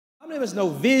many of us know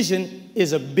vision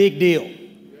is a big deal?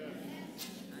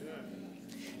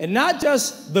 And not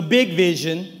just the big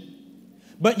vision,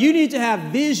 but you need to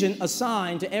have vision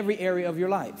assigned to every area of your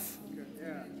life.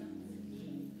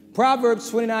 Proverbs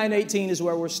 29:18 is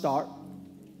where we'll start.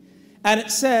 And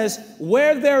it says,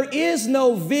 where there is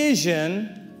no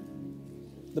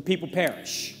vision, the people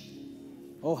perish.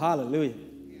 Oh, hallelujah.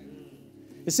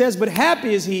 It says, but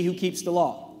happy is he who keeps the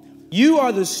law. You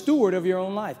are the steward of your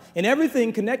own life. And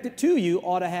everything connected to you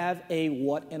ought to have a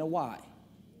what and a why.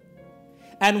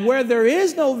 And where there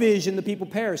is no vision, the people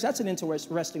perish. That's an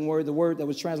interesting word, the word that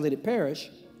was translated perish.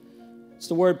 It's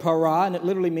the word para, and it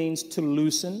literally means to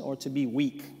loosen or to be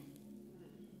weak.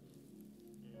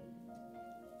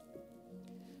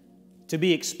 To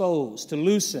be exposed, to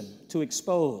loosen, to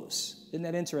expose. Isn't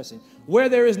that interesting? Where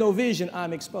there is no vision,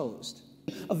 I'm exposed.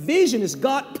 A vision is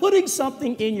God putting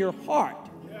something in your heart,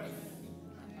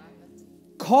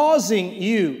 causing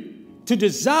you to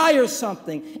desire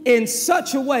something in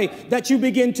such a way that you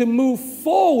begin to move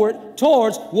forward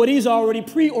towards what he's already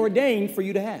preordained for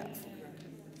you to have.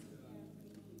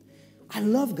 I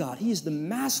love God. He is the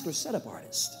master setup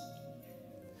artist.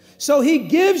 So he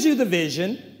gives you the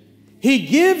vision. He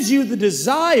gives you the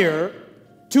desire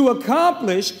to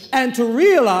accomplish and to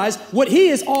realize what he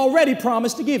has already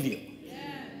promised to give you.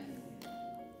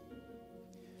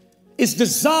 It's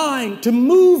designed to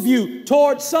move you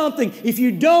towards something. If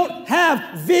you don't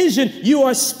have vision, you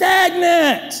are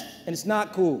stagnant, and it's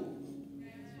not cool.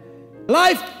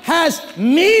 Life has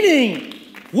meaning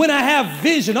when I have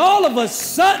vision. All of a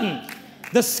sudden,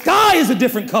 the sky is a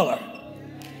different color.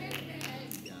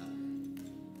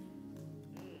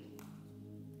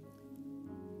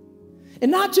 And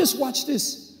not just, watch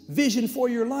this, vision for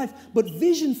your life, but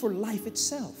vision for life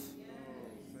itself.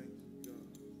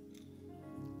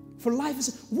 For life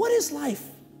is, what is life?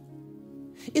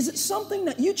 Is it something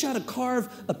that you try to carve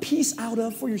a piece out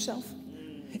of for yourself?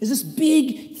 Is this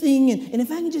big thing, and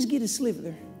if I can just get a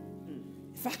sliver,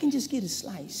 if I can just get a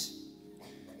slice,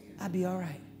 I'd be all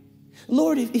right.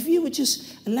 Lord, if you would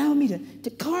just allow me to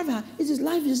carve out, it's just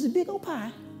life is a big old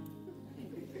pie.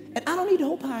 And I don't need the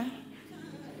whole pie.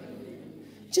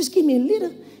 Just give me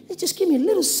a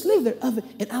little sliver of it,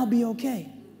 and I'll be okay.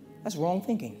 That's wrong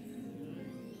thinking.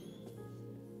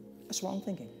 That's wrong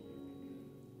thinking.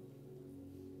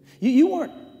 You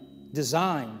weren't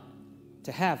designed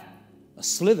to have a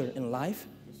slither in life.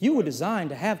 You were designed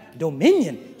to have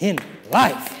dominion in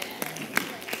life.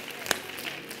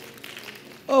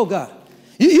 Oh, God.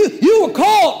 You were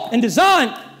called and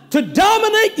designed to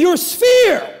dominate your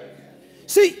sphere.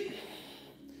 See,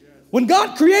 when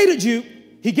God created you,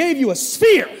 he gave you a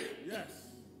sphere.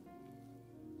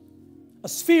 A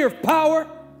sphere of power.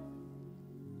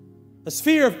 A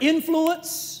sphere of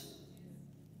influence.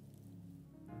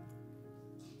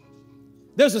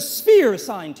 There's a sphere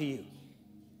assigned to you.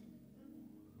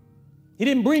 He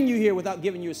didn't bring you here without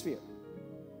giving you a sphere.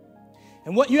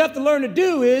 And what you have to learn to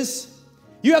do is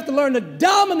you have to learn to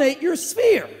dominate your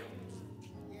sphere.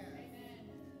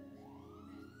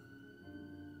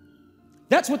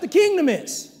 That's what the kingdom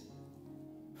is.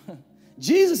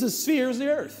 Jesus' sphere is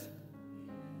the earth.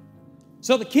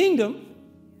 So the kingdom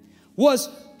was,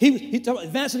 he talked about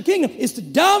advancing the kingdom, is to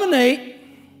dominate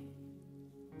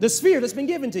the sphere that's been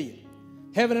given to you.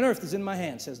 Heaven and earth is in my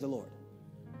hand, says the Lord.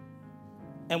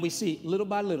 And we see little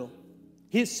by little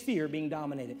his sphere being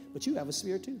dominated. But you have a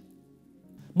sphere too.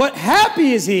 But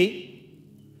happy is he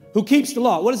who keeps the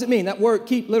law. What does it mean? That word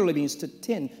keep literally means to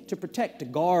tend, to protect, to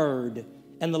guard.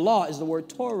 And the law is the word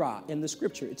Torah in the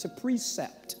scripture. It's a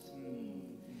precept.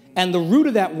 And the root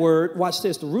of that word, watch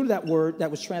this, the root of that word that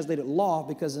was translated law,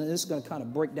 because this is going to kind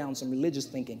of break down some religious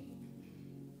thinking.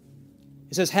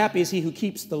 It says, happy is he who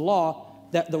keeps the law.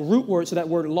 That the root word, so that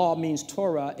word law means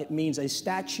Torah. It means a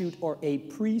statute or a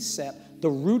precept. The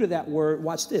root of that word,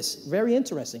 watch this, very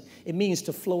interesting. It means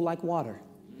to flow like water.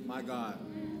 My God.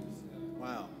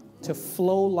 Wow. To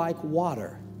flow like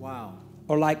water. Wow.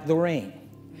 Or like the rain.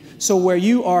 So where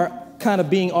you are kind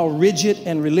of being all rigid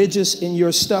and religious in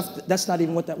your stuff, that's not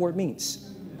even what that word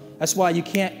means. That's why you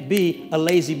can't be a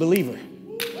lazy believer.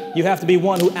 You have to be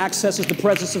one who accesses the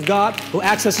presence of God, who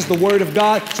accesses the word of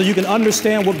God, so you can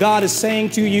understand what God is saying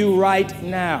to you right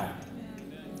now.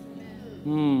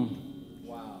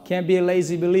 Can't be a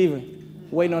lazy believer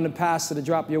waiting on the pastor to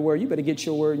drop your word. You better get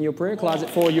your word in your prayer closet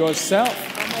for yourself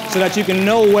so that you can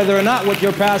know whether or not what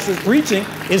your pastor is preaching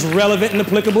is relevant and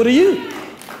applicable to you.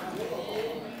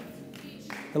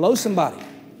 Hello, somebody.